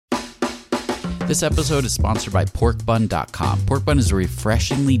This episode is sponsored by porkbun.com. Porkbun is a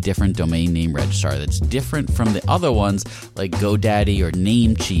refreshingly different domain name registrar that's different from the other ones like GoDaddy or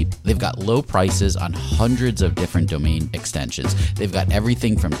Namecheap. They've got low prices on hundreds of different domain extensions. They've got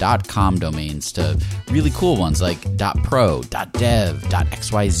everything from .com domains to really cool ones like .pro, .dev,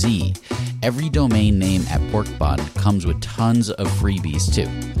 .xyz. Every domain name at Porkbun comes with tons of freebies too,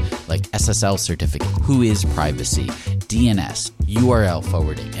 like SSL certificate, whois privacy, DNS, URL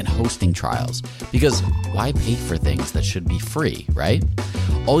forwarding, and hosting trials. Because why pay for things that should be free, right?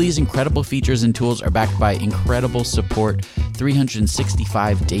 All these incredible features and tools are backed by incredible support,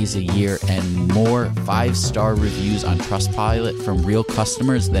 365 days a year, and more 5-star reviews on Trustpilot from real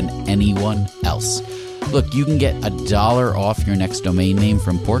customers than anyone else. Look, you can get $1 off your next domain name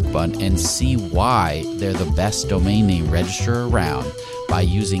from Porkbun and see why they're the best domain name registrar around by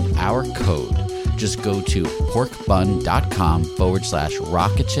using our code. Just go to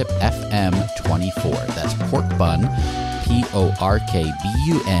porkbun.com/rocketshipfm24. That's porkbun,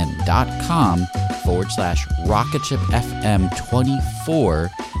 porkbun.com/rocketshipfm24.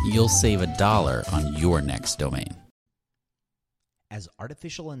 You'll save $1 on your next domain. As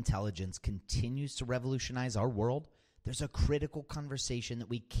artificial intelligence continues to revolutionize our world, there's a critical conversation that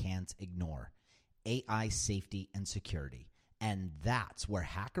we can't ignore: AI safety and security. And that's where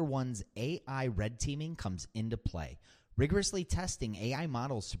HackerOne's AI red teaming comes into play, rigorously testing AI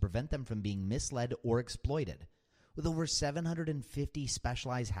models to prevent them from being misled or exploited. With over 750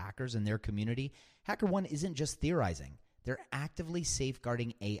 specialized hackers in their community, HackerOne isn't just theorizing. They're actively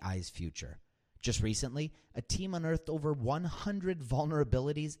safeguarding AI's future. Just recently, a team unearthed over 100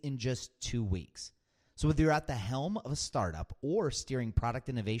 vulnerabilities in just 2 weeks. So whether you're at the helm of a startup or steering product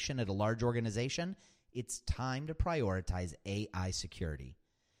innovation at a large organization, it's time to prioritize AI security.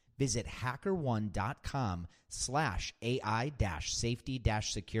 Visit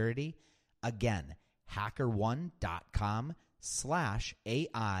hackerone.com/AI-safety-security. Again,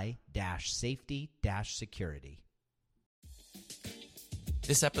 hackerone.com/AI-safety-security.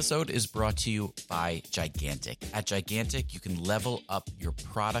 This episode is brought to you by Gigantic. At Gigantic, you can level up your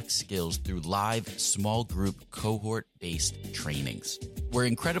product skills through live, small group, cohort-based trainings. We're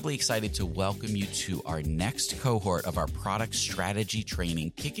incredibly excited to welcome you to our next cohort of our product strategy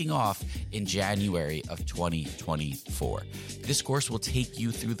training, kicking off in January of 2024. This course will take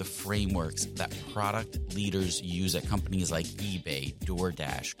you through the frameworks that product leaders use at companies like eBay,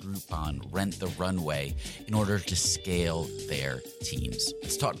 DoorDash, Groupon, Rent the Runway in order to scale their teams.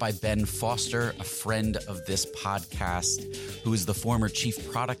 It's taught by Ben Foster, a friend of this podcast, who is the former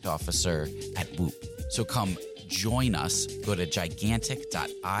chief product officer at Whoop. So come join us. Go to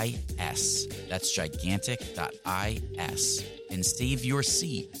gigantic.is. That's gigantic.is. And save your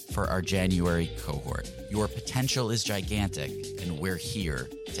seat for our January cohort. Your potential is gigantic, and we're here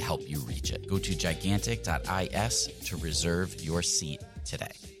to help you reach it. Go to gigantic.is to reserve your seat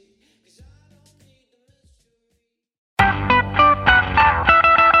today.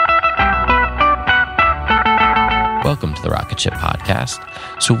 Welcome to the Rocket Ship Podcast.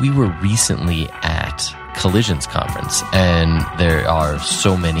 So we were recently at Collisions Conference, and there are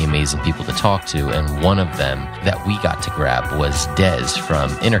so many amazing people to talk to, and one of them that we got to grab was Des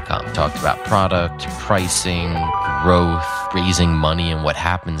from Intercom. Talked about product, pricing, growth, raising money, and what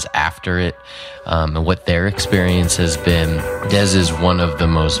happens after it, and what their experience has been. Des is one of the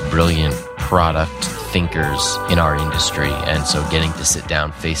most brilliant product thinkers in our industry, and so getting to sit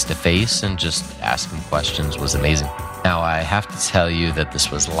down face to face and just ask him questions was amazing. Now, I have to tell you that this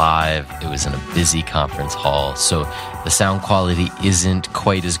was live. It was in a busy conference hall, so the sound quality isn't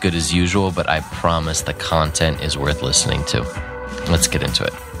quite as good as usual, but I promise the content is worth listening to. Let's get into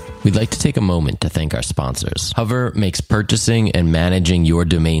it. We'd like to take a moment to thank our sponsors. Hover makes purchasing and managing your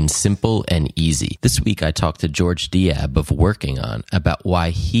domain simple and easy. This week, I talked to George Diab of Working On about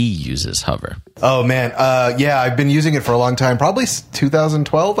why he uses Hover. Oh, man. Yeah, I've been using it for a long time. Probably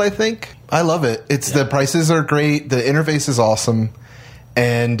 2012, I think. I love it. The prices are great. The interface is awesome.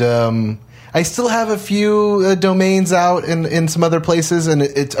 And I still have a few domains out in some other places, and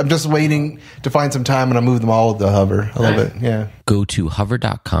I'm just waiting to find some time, and I'll move them all to Hover. I love it. Yeah. Go to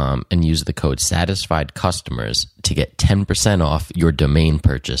hover.com and use the code SATISFIEDCustomers to get 10% off your domain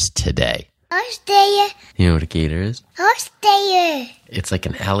purchase today. Horse. You know what a gator is? Horse. It's like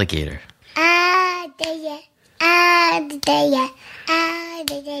an alligator.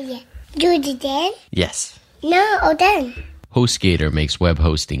 Do it again? Yes. No, then. HostGator makes web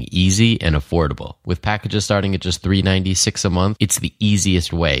hosting easy and affordable. With packages starting at just $3.96 a month, it's the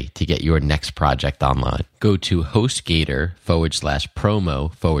easiest way to get your next project online. Go to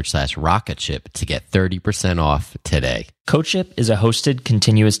HostGator/promo/rocketship to get 30% off today. CodeShip is a hosted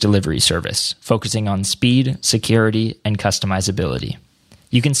continuous delivery service focusing on speed, security, and customizability.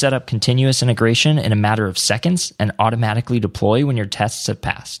 You can set up continuous integration in a matter of seconds and automatically deploy when your tests have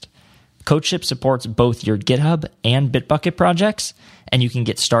passed. CodeShip supports both your GitHub and Bitbucket projects, and you can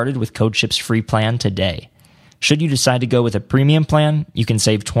get started with CodeShip's free plan today. Should you decide to go with a premium plan, you can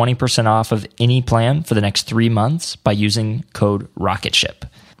save 20% off of any plan for the next 3 months by using code ROCKETSHIP.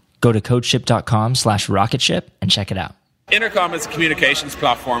 Go to codeship.com/rocketship and check it out. Intercom is a communications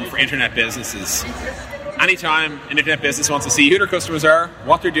platform for internet businesses. Anytime an internet business wants to see who their customers are,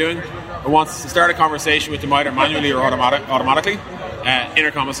 what they're doing, or wants to start a conversation with them either manually or automatically,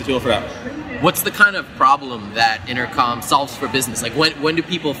 Intercom is a tool for that. What's the kind of problem that Intercom solves for business? Like when do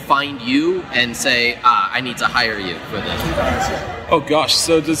people find you and say, I need to hire you for this? Oh gosh,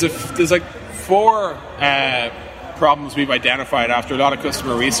 so there's like 4 problems we've identified after a lot of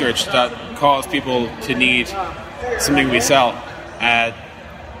customer research that cause people to need something we sell.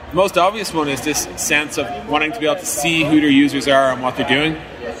 The most obvious one is this sense of wanting to be able to see who their users are and what they're doing.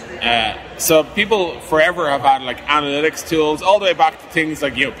 So people forever have had like analytics tools, all the way back to things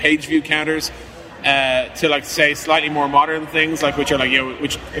like page view counters, to like say slightly more modern things like which are like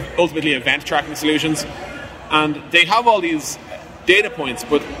which ultimately event tracking solutions, and they have all these data points,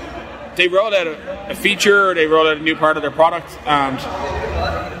 but they roll out a feature, or they roll out a new part of their product, and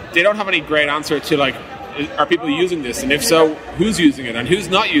they don't have any great answer to like, are people using this, and if so, who's using it and who's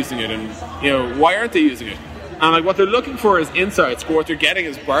not using it, and why aren't they using it? And like what they're looking for is insights, but what they're getting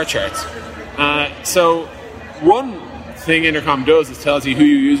is bar charts. So one thing Intercom does is tells you who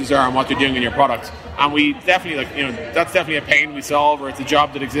your users are and what they're doing in your product. And we definitely that's definitely a pain we solve, or it's a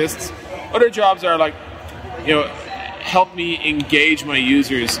job that exists. Other jobs are like, help me engage my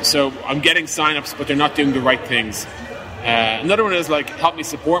users. So I'm getting signups, but they're not doing the right things. Another one is like, help me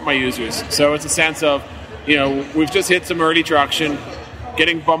support my users. So it's a sense of, we've just hit some early traction,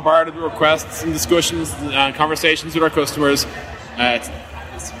 getting bombarded with requests and discussions and conversations with our customers. It's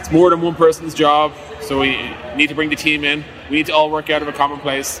more than one person's job, so we need to bring the team in. We need to all work out of a common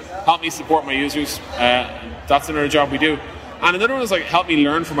place. Help me support my users. That's another job we do. And another one is like, help me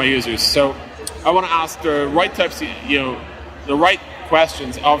learn from my users. So I want to ask the right types, the right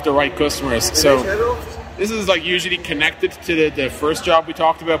questions of the right customers. So this is like usually connected to the first job we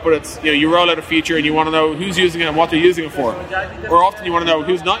talked about, but it's, you roll out a feature and you want to know who's using it and what they're using it for. Or often you want to know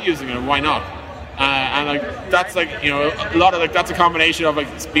who's not using it and why not. And like that's like, a lot of like, that's a combination of like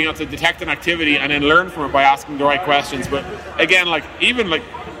being able to detect an activity and then learn from it by asking the right questions. But again, like even like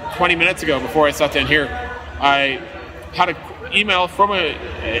 20 minutes ago before I sat down here, I had an email from a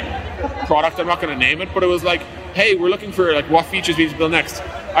product, I'm not going to name it, but it was like, hey, we're looking for like what features we need to build next.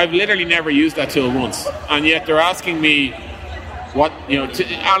 I've literally never used that tool once, and yet they're asking me what, and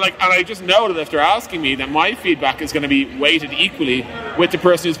I just know that if they're asking me, that my feedback is going to be weighted equally with the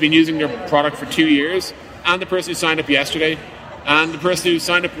person who's been using their product for 2 years, and the person who signed up yesterday, and the person who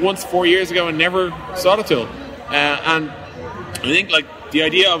signed up once 4 years ago and never saw the tool. And I think like the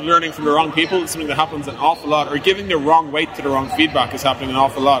idea of learning from the wrong people is something that happens an awful lot, or giving the wrong weight to the wrong feedback is happening an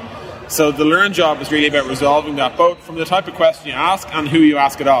awful lot. So the learn job is really about resolving that, both from the type of question you ask and who you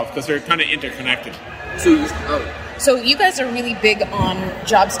ask it of, because they're kind of interconnected. So you guys are really big on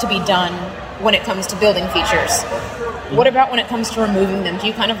jobs to be done when it comes to building features. What about when it comes to removing them? Do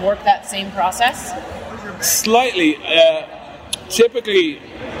you kind of work that same process? Slightly. Typically,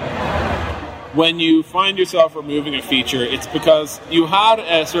 when you find yourself removing a feature, it's because you had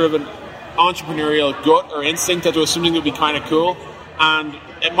a sort of an entrepreneurial gut or instinct that there was something that would be kind of cool, and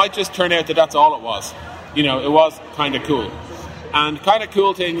it might just turn out that that's all it was. It was kind of cool. And kind of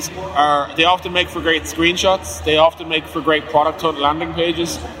cool things they often make for great screenshots, they often make for great product hunt landing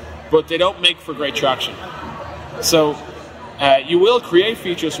pages, but they don't make for great traction. So you will create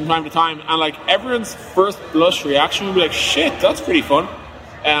features from time to time, and like everyone's first blush reaction will be like, shit, that's pretty fun.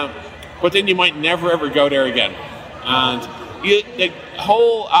 But then you might never ever go there again. And the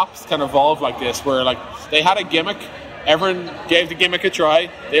whole apps can evolve like this, where like they had a gimmick, everyone gave the gimmick a try,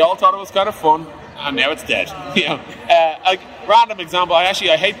 they all thought it was kind of fun, and now it's dead. Like random example, I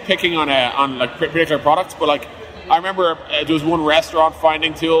hate picking on like particular products, but like I remember there was one restaurant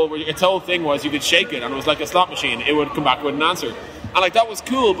finding tool where its whole thing was you could shake it and it was like a slot machine. It would come back with an answer, and like that was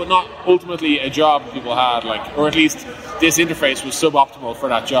cool, but not ultimately a job people had. Like, or at least this interface was suboptimal for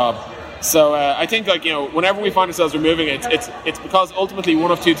that job. So I think whenever we find ourselves removing it, it's because ultimately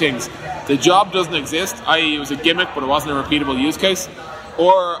one of two things: the job doesn't exist, i.e. it was a gimmick but it wasn't a repeatable use case,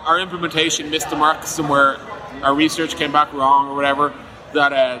 or our implementation missed the mark somewhere, our research came back wrong or whatever,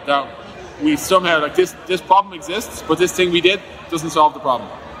 that we somehow this problem exists but this thing we did doesn't solve the problem,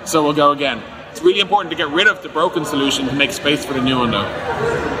 so we'll go again. It's really important to get rid of the broken solution to make space for the new one though.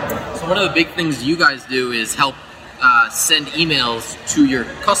 So one of the big things you guys do is help send emails to your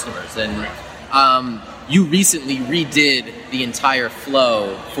customers, and you recently redid the entire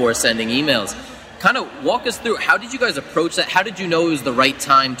flow for sending emails. Kind of walk us through, how did you guys approach that? How did you know it was the right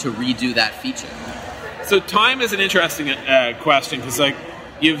time to redo that feature? So time is an interesting question, because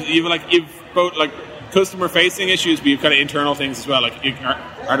you've both customer facing issues, but you've kind of internal things as well.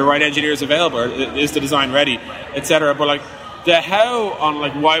 Are the right engineers available? Is the design ready, etc. But the how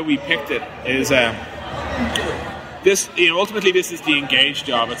on why we picked it is this. Ultimately, this is the engage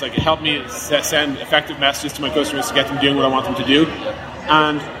job. It's help me send effective messages to my customers to get them doing what I want them to do.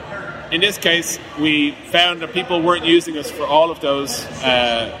 And in this case, we found that people weren't using us for all of those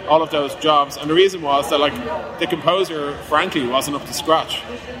jobs, and the reason was that the composer, frankly, wasn't up to scratch.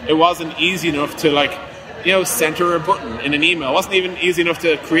 It wasn't easy enough to center a button in an email. It wasn't even easy enough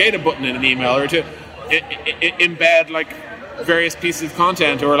to create a button in an email, or to embed various pieces of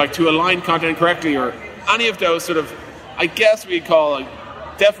content, or to align content correctly, or any of those sort of, I guess we'd call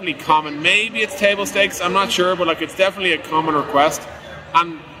definitely common. Maybe it's table stakes, I'm not sure, but it's definitely a common request.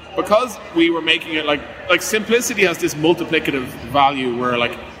 And because we were making it simplicity has this multiplicative value where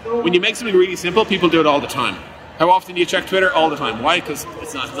when you make something really simple, people do it all the time. How often do you check Twitter? All the time. Why? Because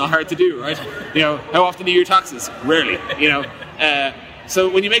it's not hard to do, right? How often do you do your taxes? Rarely. So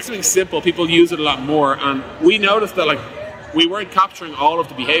when you make something simple, people use it a lot more. And we noticed that we weren't capturing all of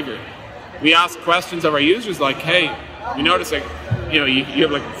the behavior. We asked questions of our users hey, we noticed you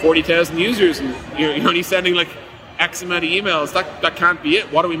have 40,000 users and you're only sending X amount of emails. That can't be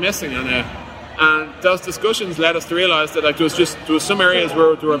it. What are we missing? And those discussions led us to realize that there was some areas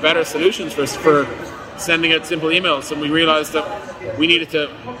where there were better solutions for sending out simple emails, and we realized that we needed to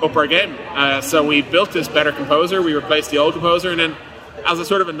up our game. So we built this better composer. We replaced the old composer, and then as a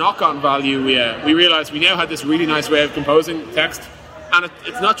sort of a knock-on value, we realized we now had this really nice way of composing text. And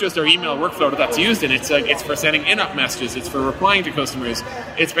it's not just our email workflow that's used in. It's for sending in-app messages. It's for replying to customers.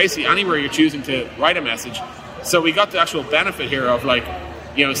 It's basically anywhere you're choosing to write a message. So we got the actual benefit here of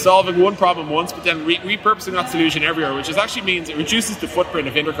solving one problem once, but then repurposing that solution everywhere, which actually means it reduces the footprint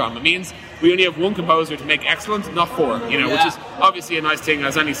of Intercom. It means we only have one composer to make excellent, not four. Which is obviously a nice thing,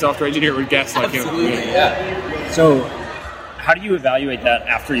 as any software engineer would guess. Absolutely, yeah. So, how do you evaluate that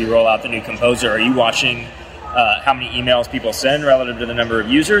after you roll out the new composer? Are you watching how many emails people send relative to the number of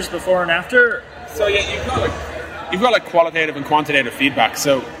users before and after? So yeah, you've got qualitative and quantitative feedback.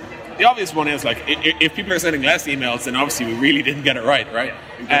 So the obvious one is if people are sending less emails, then obviously we really didn't get it right?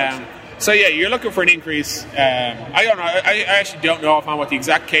 So yeah, you're looking for an increase. I don't know. I actually don't know offhand what the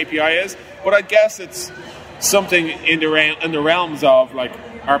exact KPI is, but I guess it's something in the realms of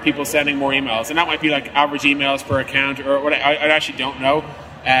are people sending more emails, and that might be average emails per account or what. I actually don't know.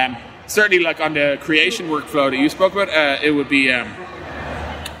 Certainly, on the creation workflow that you spoke about, it would be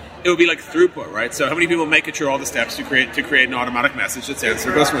throughput, right? So how many people make it through all the steps to create an automatic message that sends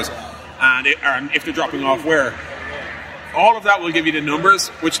to customers, and if they're dropping off where. All of that will give you the numbers,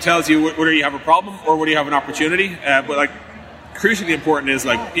 which tells you whether you have a problem or whether you have an opportunity. But crucially important is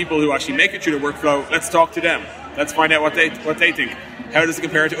people who actually make it through the workflow. Let's talk to them. Let's find out what they think. How does it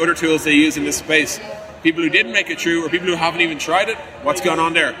compare to other tools they use in this space? People who didn't make it through, or people who haven't even tried it. What's going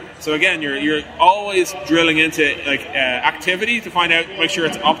on there? So again, you're always drilling into activity to find out, make sure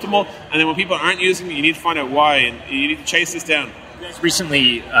it's optimal. And then when people aren't using it, you need to find out why, and you need to chase this down. You guys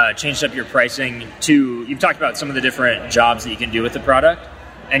recently changed up your pricing you've talked about some of the different jobs that you can do with the product,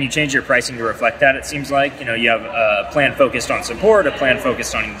 and you changed your pricing to reflect that. It seems like you have a plan focused on support, a plan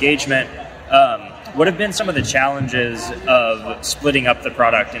focused on engagement. What have been some of the challenges of splitting up the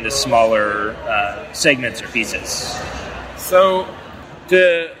product into smaller segments or pieces? So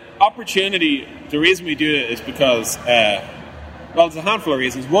the opportunity, the reason we do it is because there's a handful of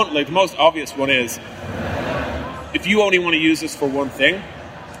reasons. One, the most obvious one is, if you only want to use this for one thing,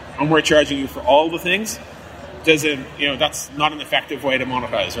 and we're charging you for all the things, that's not an effective way to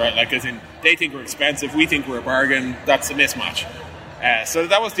monetize, right? As in, they think we're expensive, we think we're a bargain. That's a mismatch. So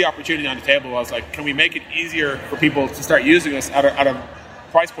that was the opportunity on the table. Was can we make it easier for people to start using us at a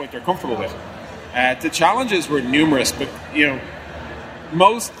price point they're comfortable with? The challenges were numerous, but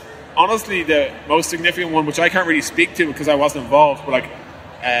honestly, the most significant one, which I can't really speak to because I wasn't involved, but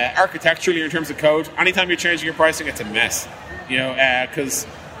architecturally in terms of code, anytime you're changing your pricing, it's a mess. Because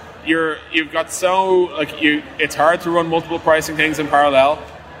you've got it's hard to run multiple pricing things in parallel.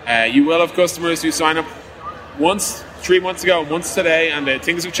 You will have customers who sign up once 3 months ago, once today, and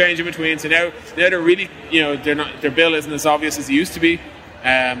things have changed in between. So now they're really, their bill isn't as obvious as it used to be.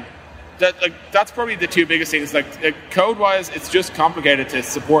 That's probably the two biggest things. Code-wise, it's just complicated to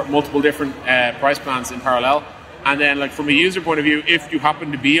support multiple different price plans in parallel. And then, from a user point of view, if you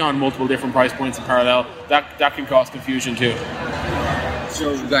happen to be on multiple different price points in parallel, that can cause confusion too.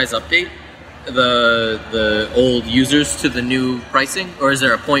 So you guys update the old users to the new pricing, or is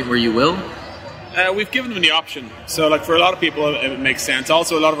there a point where you will? We've given them the option. So, for a lot of people, it makes sense.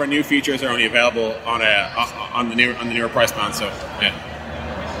 Also, a lot of our new features are only available on the newer price plan. So,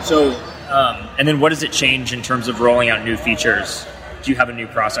 yeah. So, and then what does it change in terms of rolling out new features? Do you have a new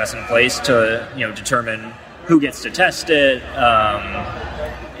process in place to determine who gets to test it?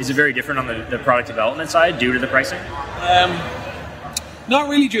 Is it very different on the product development side due to the pricing? Not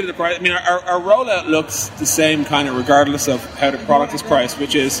really due to the price. I mean, our rollout looks the same kind of regardless of how the product is priced,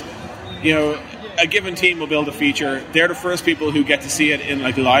 which is, a given team will build a feature. They're the first people who get to see it in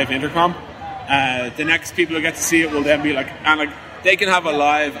live intercom. The next people who get to see it will then be they can have a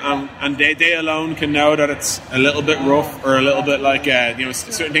live, and they alone can know that it's a little bit rough or a little bit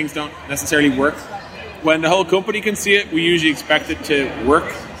certain things don't necessarily work. When the whole company can see it, we usually expect it to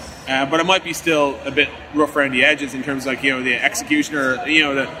work, but it might be still a bit rough around the edges in terms of the execution or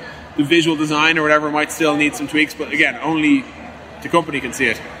the visual design or whatever might still need some tweaks. But again, only the company can see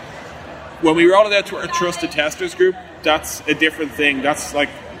it. When we roll it out to our trusted testers group, that's a different thing. That's at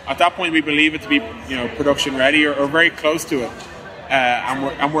that point we believe it to be production ready or very close to it.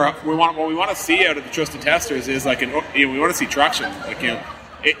 What we want to see out of the trusted testers is we want to see traction.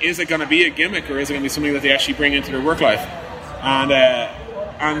 Is it going to be a gimmick or is it going to be something that they actually bring into their work life? And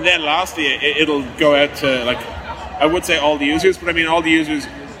then lastly, it'll go out to I would say all the users, but I mean all the users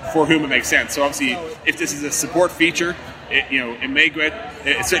for whom it makes sense. So obviously, if this is a support feature, it may go out.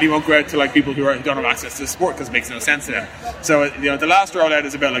 It certainly won't go out to people who don't have access to support because it makes no sense to them. So the last rollout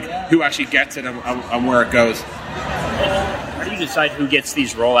is about who actually gets it and where it goes. How do you decide who gets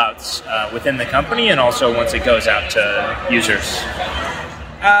these rollouts within the company and also once it goes out to users?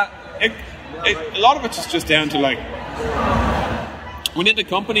 A lot of it's just down to within the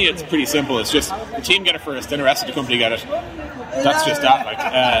company, it's pretty simple. It's just the team get it first, then the rest of the company get it. That's just that.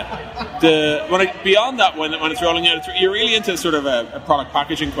 Beyond that, when it's rolling out, you're really into sort of a product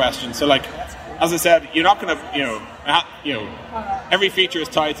packaging question. So, as I said, you're not going to, every feature is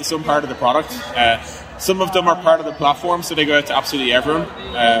tied to some part of the product. Some of them are part of the platform, so they go out to absolutely everyone.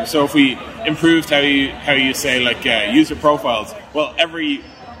 So if we improved how you say user profiles, well, every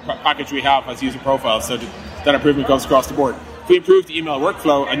package we have has user profiles, so that improvement goes across the board. If we improve the email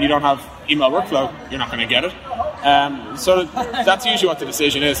workflow and you don't have email workflow, you're not going to get it. So that's usually what the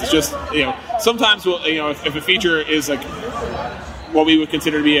decision is. It's just sometimes if a feature is what we would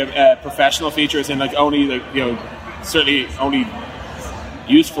consider to be a professional feature, is in only certainly only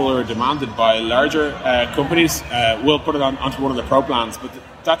useful or demanded by larger companies, we'll put it onto one of the pro plans. But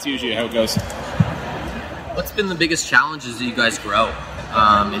that's usually how it goes. What's been the biggest challenges that you guys grow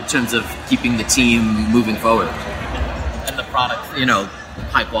in terms of keeping the team moving forward and the product,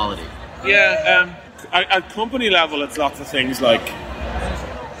 high quality? Yeah, at company level, it's lots of things like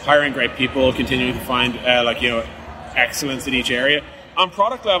hiring great people, continuing to find excellence in each area. On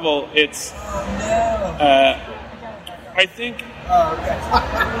product level, it's I think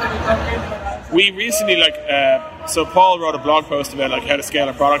we recently so Paul wrote a blog post about how to scale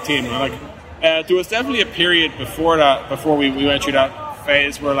a product team. And, there was definitely a period before that, before we went through that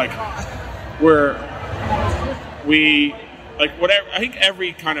phase where whatever. I think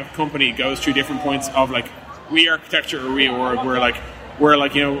every kind of company goes through different points of re-architecture or reorg, where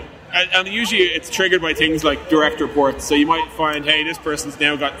and usually it's triggered by things like direct reports. So you might find, hey, this person's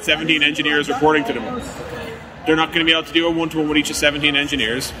now got 17 engineers reporting to them. They're not going to be able to do a one-to-one with each of 17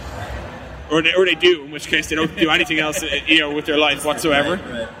 engineers. Or they do, in which case they don't do anything else, with their life whatsoever.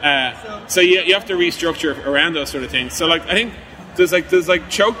 So you have to restructure around those sort of things. So I think there's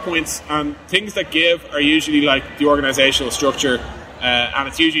choke points, and things that give are usually the organizational structure, and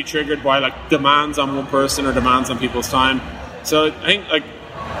it's usually triggered by demands on one person or demands on people's time. So I think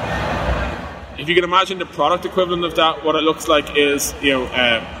if you can imagine the product equivalent of that, what it looks like is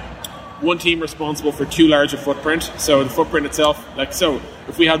one team responsible for too large a footprint. So the footprint itself, so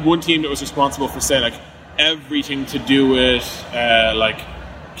if we had one team that was responsible for say everything to do with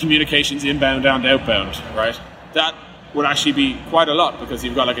communications inbound and outbound, right? That would actually be quite a lot, because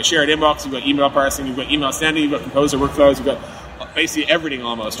you've got a shared inbox, you've got email parsing, you've got email sending, you've got composer workflows, you've got basically everything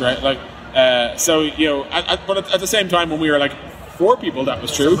almost, right? But at the same time, when we were 4 people, that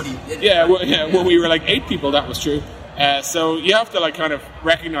was true. When we were like 8 people, that was true. So you have to like kind of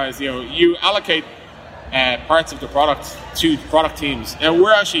recognize, you allocate parts of the product to product teams. And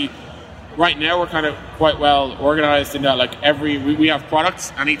we're actually, right now, we're kind of quite well organized in that like we have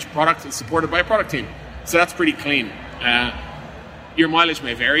products, and each product is supported by a product team. So that's pretty clean. Your mileage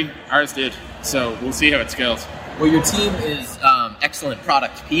may vary. Ours did. So we'll see how it scales. Well, your team is excellent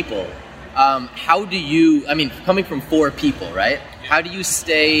product people. How do you, coming from 4 people, right? How do you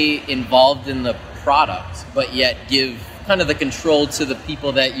stay involved in the product, but yet give kind of the control to the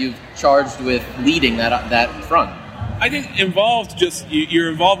people that you've charged with leading that front? I think your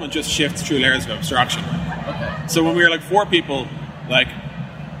involvement just shifts through layers of abstraction. Okay. So when we were like 4 people, like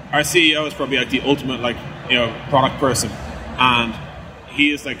our CEO is probably like the ultimate like product person, and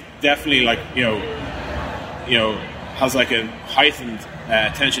he is like definitely like has like a heightened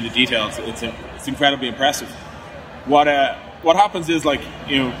attention to details. It's incredibly impressive. What happens is like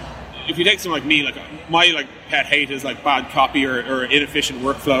if you take someone like me, like my like pet hate is like bad copy or inefficient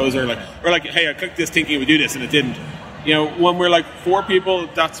workflows or like hey, I clicked this thinking it would do this and it didn't. When we're like 4 people,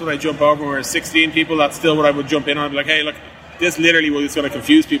 that's what I jump over. When we're 16 people, that's still what I would jump in on. Like, hey, look, this literally was going to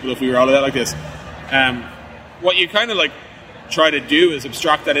confuse people if we were all of that like this. What you kind of like try to do is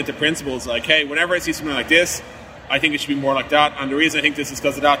abstract that into principles. Like, hey, whenever I see something like this, I think it should be more like that. And the reason I think this is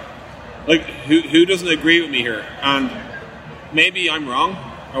because of that. Like, who doesn't agree with me here? And maybe I'm wrong,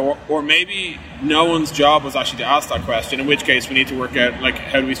 or maybe no one's job was actually to ask that question, in which case we need to work out like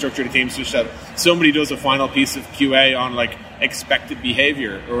how do we structure the team such that somebody does a final piece of QA on like expected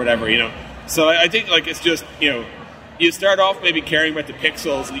behavior or whatever, So I think like it's just, you start off maybe caring about the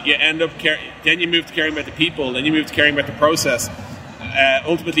pixels, you end up then you move to caring about the people, then you move to caring about the process.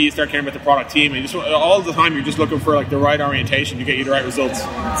 Ultimately, you start caring about the product team, and all the time you're just looking for like the right orientation to get you the right results.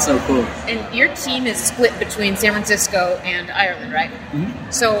 That's so cool. And your team is split between San Francisco and Ireland, right?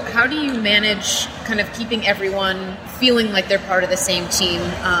 Mm-hmm. So how do you manage kind of keeping everyone feeling like they're part of the same team?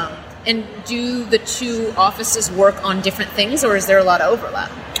 And do the 2 offices work on different things, or is there a lot of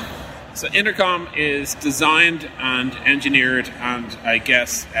overlap? So Intercom is designed and engineered, and I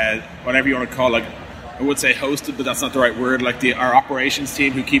guess whatever you want to call it, like I would say hosted, but that's not the right word. Like our operations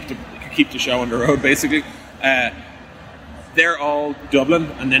team who keep the show on the road, basically. They're all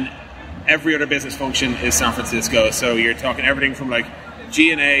Dublin, and then every other business function is San Francisco. So you're talking everything from like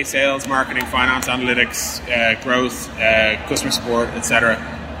G&A, sales, marketing, finance, analytics, growth, customer support, etc.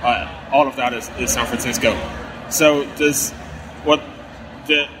 All of that is San Francisco. So what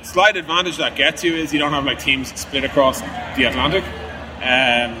the slight advantage that gets you is you don't have like teams split across the Atlantic.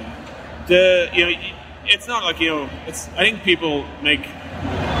 It's not like I think people make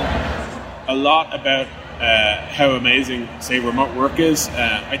a lot about how amazing, say, remote work is.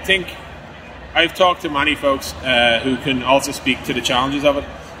 I think I've talked to many folks who can also speak to the challenges of it.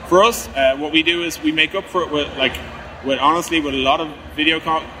 For us, what we do is we make up for it with a lot of video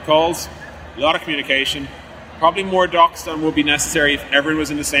calls, a lot of communication, probably more docs than would be necessary if everyone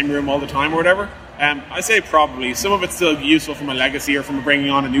was in the same room all the time or whatever. I say probably. Some of it's still useful from a legacy or from a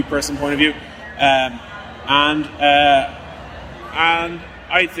bringing on a new person point of view. And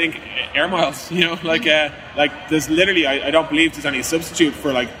I think air miles, there's literally, I don't believe there's any substitute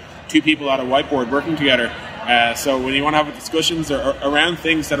for like 2 people at a whiteboard working together. So when you want to have discussions around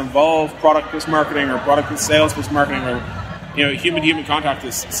things that involve product plus marketing or product plus sales plus marketing, or human contact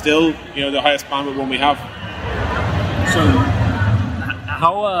is still the highest bandwidth one we have. So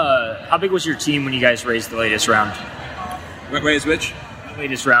how big was your team when you guys raised the latest round? Raised which?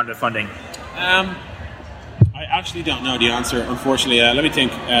 Latest round of funding. I actually don't know the answer, unfortunately. Let me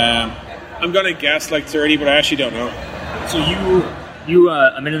think. I'm going to guess like 30, but I actually don't know. So you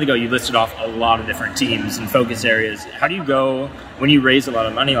a minute ago, you listed off a lot of different teams and focus areas. How do you go, when you raise a lot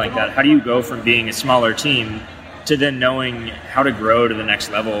of money like that, how do you go from being a smaller team to then knowing how to grow to the next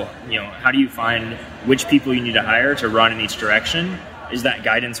level? How do you find which people you need to hire to run in each direction? Is that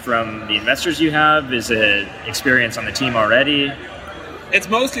guidance from the investors you have? Is it experience on the team already? It's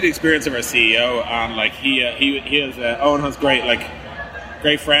mostly the experience of our CEO, and like he has Owen has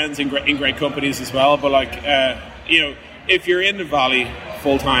great friends in great companies as well. But if you're in the Valley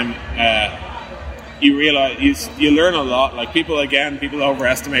full time, you realize you learn a lot. Like people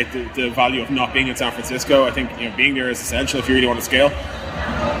overestimate the value of not being in San Francisco. I think being there is essential if you really want to scale.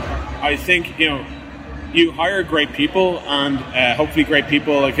 I think you hire great people, and hopefully great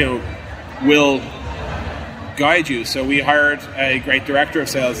people will guide you. So we hired a great director of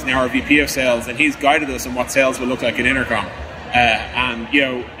sales, now our VP of sales, and he's guided us on what sales will look like in Intercom. And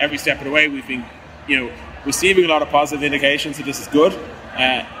every step of the way we've been receiving a lot of positive indications that this is good.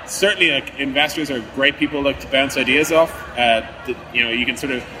 Certainly, like, investors are great people to bounce ideas off. You can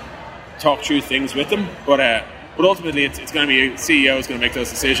sort of talk through things with them, but ultimately, it's going to be CEO is going to make those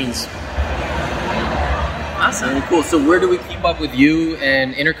decisions. Awesome, cool. So where do we keep up with you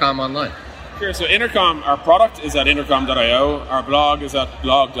and Intercom online? Sure. So Intercom, our product is at intercom.io. Our blog is at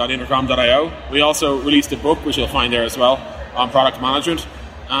blog.intercom.io. We also released a book, which you'll find there as well, on product management.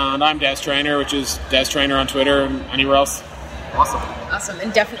 And I'm Des Trainer, which is Des Trainer on Twitter and anywhere else. Awesome.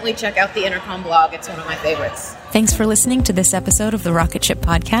 And definitely check out the Intercom blog. It's one of my favorites. Thanks for listening to this episode of the Rocket Ship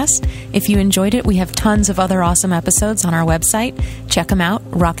Podcast. If you enjoyed it, we have tons of other awesome episodes on our website. Check them out,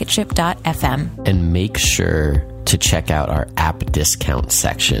 rocketship.fm. And make sure to check out our app discount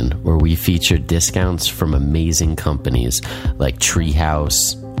section, where we feature discounts from amazing companies like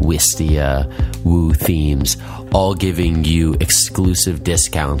Treehouse, Wistia, Woo Themes, all giving you exclusive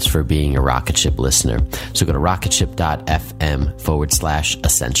discounts for being a Rocket Ship listener. So go to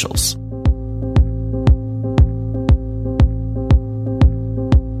rocketship.fm/essentials.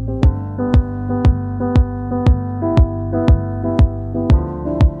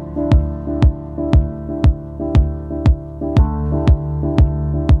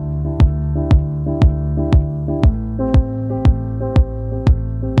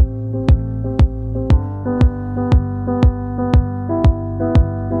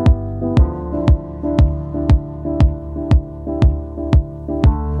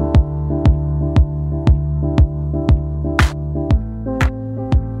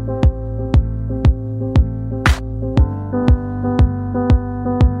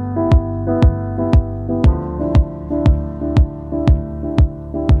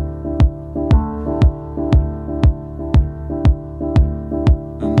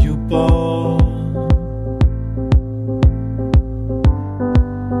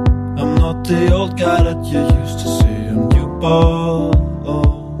 The old guy that you used to see, a new ball.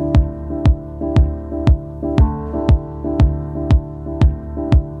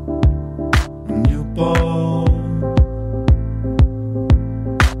 A new ball.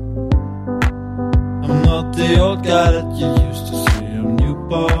 I'm not the old guy that you used to see, a new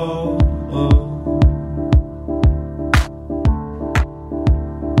ball.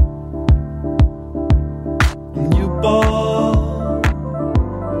 A new ball.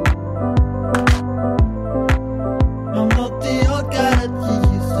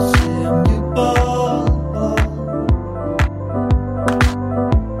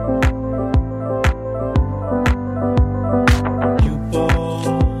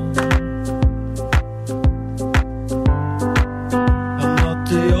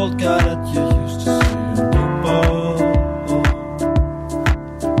 The old guy that you